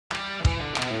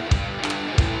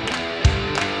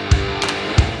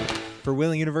For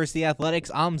Wheeling University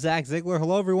Athletics, I'm Zach Ziegler.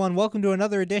 Hello, everyone. Welcome to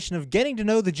another edition of Getting to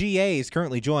Know the GAs,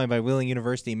 currently joined by Wheeling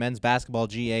University men's basketball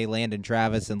GA Landon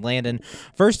Travis. And Landon,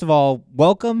 first of all,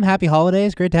 welcome. Happy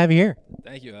holidays. Great to have you here.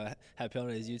 Thank you. Happy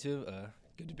holidays, YouTube.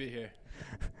 Good to be here.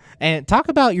 And talk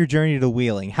about your journey to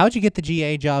Wheeling. How'd you get the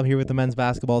GA job here with the men's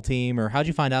basketball team, or how'd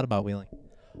you find out about Wheeling?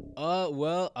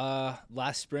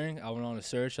 Last spring I went on a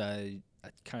search. I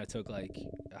kind of took like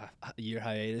a year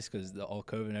hiatus because all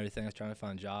COVID and everything. I was trying to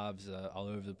find jobs all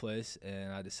over the place,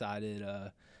 and I decided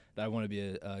that I want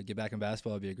to get back in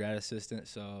basketball, be a grad assistant.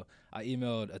 So I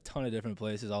emailed a ton of different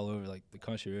places all over like the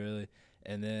country, really.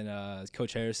 And then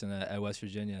Coach Harrison at West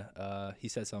Virginia, he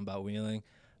said something about Wheeling.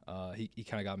 He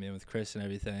kind of got me in with Chris and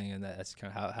everything, and that's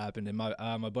kind of how it happened. And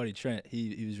my buddy Trent,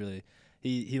 he was really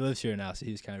he lives here now, so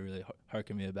he was kind of really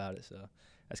harking me about it. So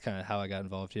that's kind of how I got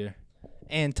involved here.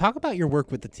 And talk about your work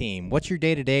with the team. What's your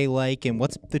day-to-day like, and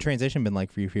what's the transition been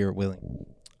like for you here at Wheeling?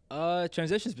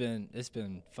 Transition's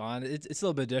been fine. It's a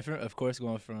little bit different, of course,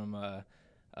 going from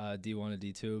D1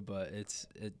 to D2, but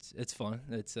it's fun.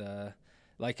 It's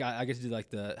like I get to do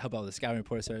like help out with the scouting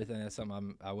reports and everything. That's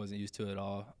something I wasn't used to at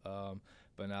all.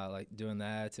 But now like doing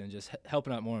that and just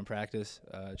helping out more in practice,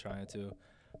 trying to.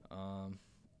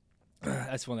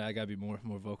 That's one that I gotta be more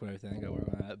vocal and everything. I gotta work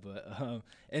on that, but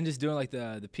and just doing like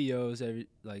the POs,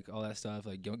 like all that stuff,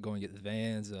 like going to get the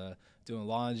vans, doing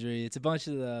laundry. It's a bunch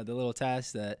of the little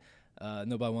tasks that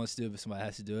nobody wants to do, but somebody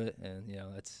has to do it, and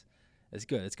it's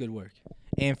good. It's good work.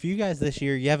 And for you guys this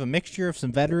year, you have a mixture of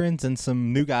some veterans and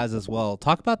some new guys as well.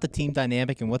 Talk about the team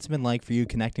dynamic and what's it been like for you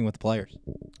connecting with the players.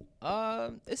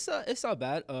 It's not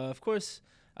bad. Of course.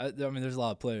 I mean, there's a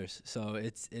lot of players, so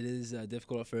it is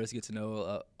difficult at first to get to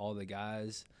know all the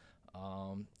guys,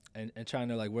 and trying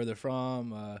to like where they're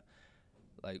from,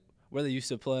 like where they used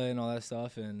to play and all that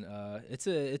stuff. And it's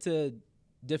a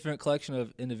different collection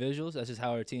of individuals. That's just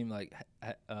how our team like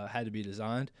had to be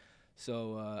designed.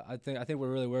 So I think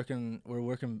we're really working. We're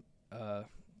working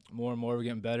more and more. We're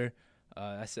getting better.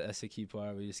 That's the key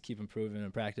part. We just keep improving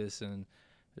in practice, and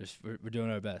we're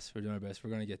doing our best. We're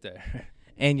going to get there.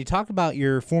 And you talked about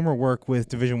your former work with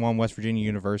Division I West Virginia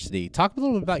University. Talk a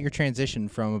little bit about your transition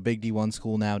from a big D1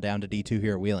 school now down to D2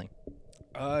 here at Wheeling.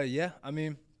 Yeah, I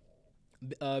mean,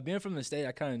 being from the state,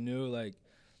 I kind of knew like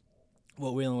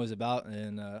what Wheeling was about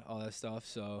and all that stuff.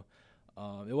 So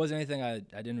it wasn't anything I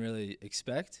didn't really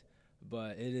expect,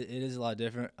 but it is a lot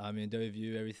different. I mean,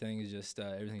 WVU, everything is just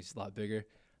everything's just a lot bigger.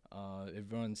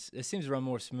 It seems to run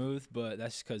more smooth, but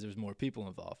that's just because there's more people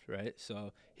involved, right?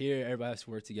 So here, everybody has to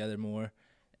work together more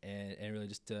and really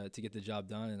just to get the job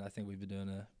done, and I think we've been doing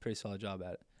a pretty solid job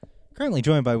at it. Currently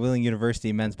joined by Wheeling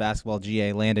University men's basketball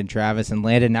GA Landon Travis. And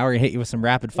Landon, now we're going to hit you with some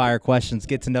rapid-fire questions,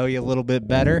 get to know you a little bit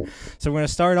better. So we're going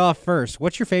to start off first.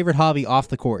 What's your favorite hobby off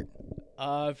the court?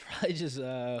 Probably just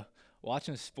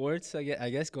watching sports, I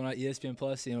guess, going on ESPN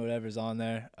Plus, seeing whatever's on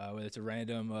there, whether it's a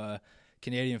random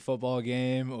Canadian football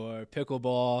game or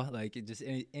pickleball, like just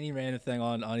any random thing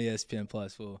on ESPN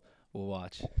Plus we'll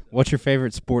watch. What's your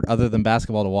favorite sport other than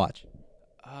basketball to watch?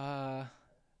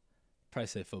 Probably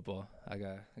say football. I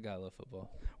gotta love football.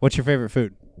 What's your favorite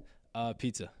food?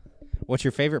 Pizza. What's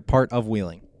your favorite part of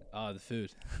Wheeling? The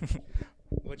food.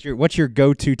 What's your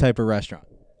go-to type of restaurant?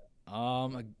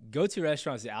 A go-to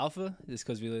restaurant is the Alpha, just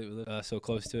because we live so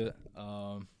close to it.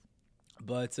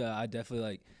 But I definitely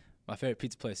like. My favorite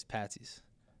pizza place is Patsy's.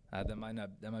 That might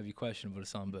be questionable to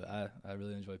some, but I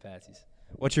really enjoy Patsy's.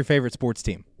 What's your favorite sports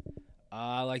team?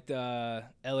 I like the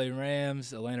LA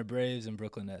Rams, Atlanta Braves, and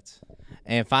Brooklyn Nets.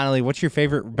 And finally, what's your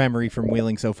favorite memory from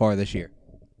Wheeling so far this year?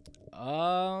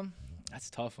 That's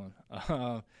a tough one.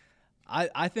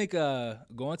 I think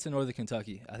going to Northern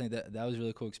Kentucky, I think that was a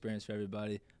really cool experience for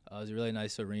everybody. It was a really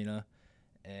nice arena,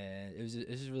 and it was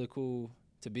just really cool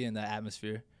to be in that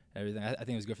atmosphere. Everything. I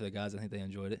think it was good for the guys. I think they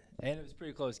enjoyed it, and it was a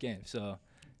pretty close game. So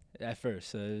at first,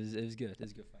 so it was good. It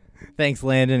was good fun. Thanks,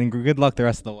 Landon, and good luck the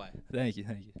rest of the way. Thank you.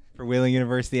 For Wheeling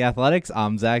University Athletics,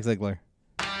 I'm Zach Ziegler.